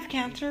 Did he have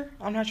cancer?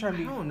 I'm not trying to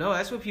be. I don't know.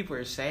 That's what people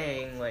are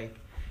saying. Like,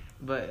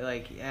 but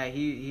like, yeah,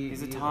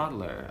 he's a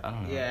toddler. I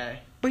don't know. Yeah.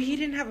 But he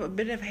didn't have a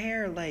bit of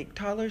hair. Like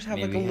toddlers have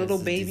Maybe like a little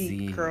baby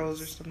disease.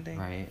 curls or something.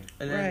 Right.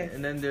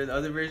 And then the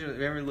other version.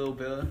 Remember Lil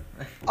Bill?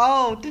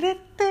 Oh,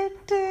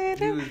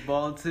 he was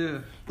bald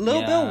too.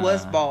 Lil Bill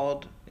was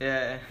bald.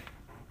 Yeah.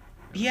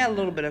 He had a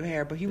little bit of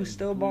hair, but he was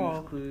still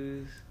bald.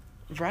 Clues.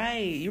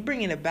 Right. You're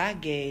bringing it back,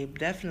 Gabe.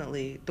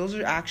 Definitely. Those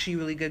are actually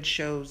really good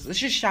shows. Let's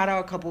just shout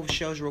out a couple of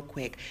shows real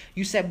quick.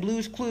 You said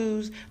Blue's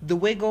Clues, The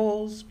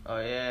Wiggles. Oh,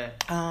 yeah.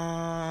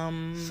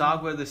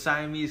 Sagwa the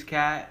Siamese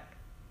Cat.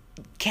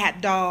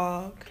 Cat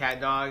Dog,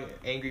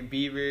 Angry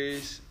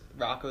Beavers,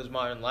 Rocko's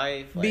Modern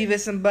Life. like,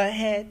 Beavis and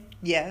Butthead.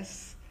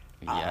 Yes.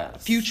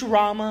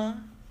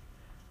 Futurama.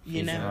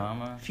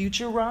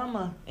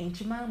 Futurama.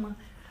 Ain't your mama.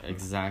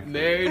 Exactly.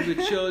 Married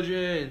with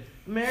Children.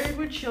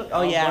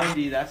 Oh, yeah.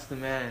 Bundy, that's the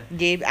man.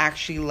 Gabe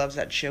actually loves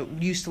that show.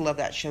 Used to love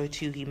that show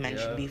too. He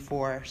mentioned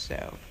before.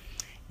 So,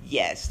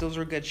 yes, those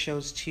were good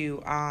shows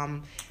too.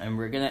 And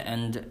we're gonna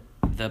end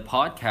the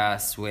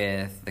podcast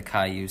with the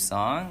Caillou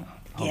song.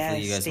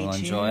 Hopefully, you guys will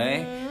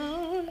enjoy.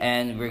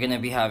 And we're gonna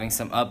be having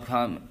some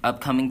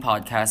upcoming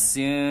podcasts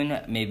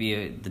soon.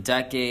 Maybe the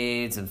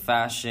decades of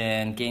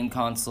fashion, game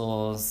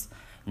consoles,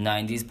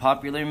 90s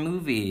popular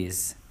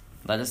movies.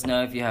 Let us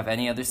know if you have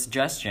any other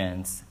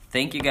suggestions.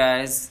 Thank you,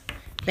 guys.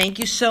 Thank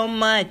you so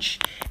much.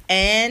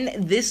 And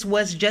this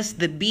was just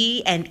the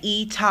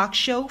B&E Talk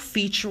Show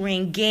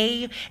featuring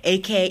Gabe,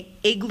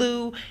 a.k.a.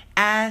 Igloo,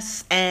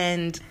 Ass,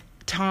 and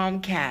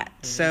Tomcat.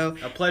 Mm-hmm. So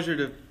a pleasure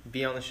to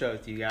be on the show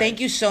with you guys. Thank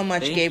you so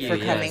much, Gabe, for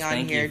coming on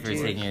here. Thank you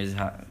for taking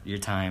your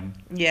time.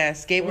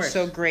 Yes, Gabe was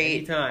so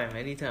great.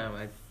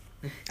 Anytime.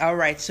 All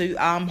right, so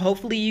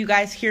hopefully you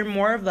guys hear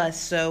more of us.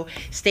 So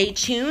stay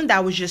tuned.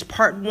 That was just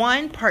part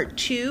 1, part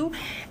 2,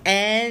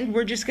 and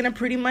we're just gonna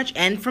pretty much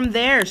end from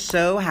there.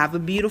 So have a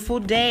beautiful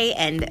day,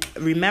 and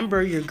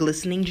remember your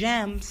glistening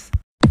gems.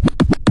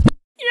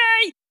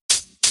 Yay!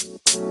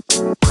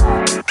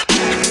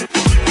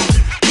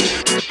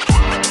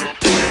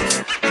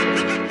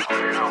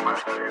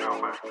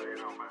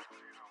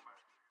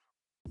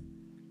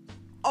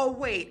 Oh,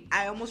 wait,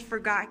 I almost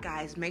forgot,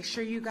 guys. Make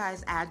sure you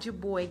guys add your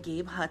boy,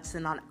 Gabe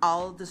Hudson, on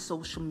all of the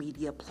social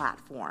media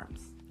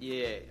platforms.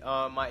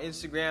 Yeah, my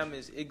Instagram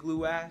is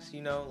iglooass,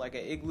 like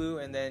an igloo,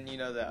 and then,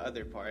 the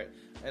other part.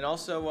 And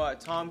also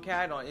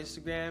Tomcat on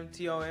Instagram,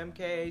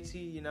 TOMKAT,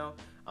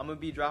 I'm going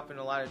to be dropping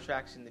a lot of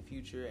tracks in the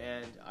future,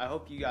 and I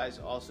hope you guys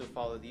also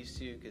follow these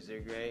two because they're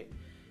great.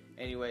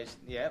 Anyways,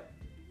 yep.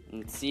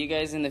 See you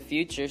guys in the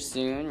future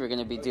soon. We're going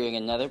to be doing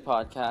another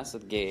podcast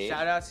with Gabe.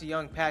 Shout out to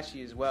Young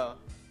Patchy as well.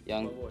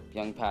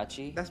 Young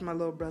Patchy. That's my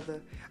little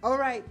brother. All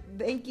right.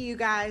 Thank you,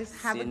 guys.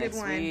 Have a good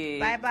one.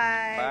 Bye-bye.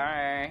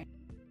 Bye.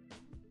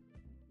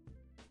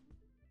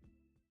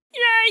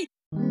 Yay!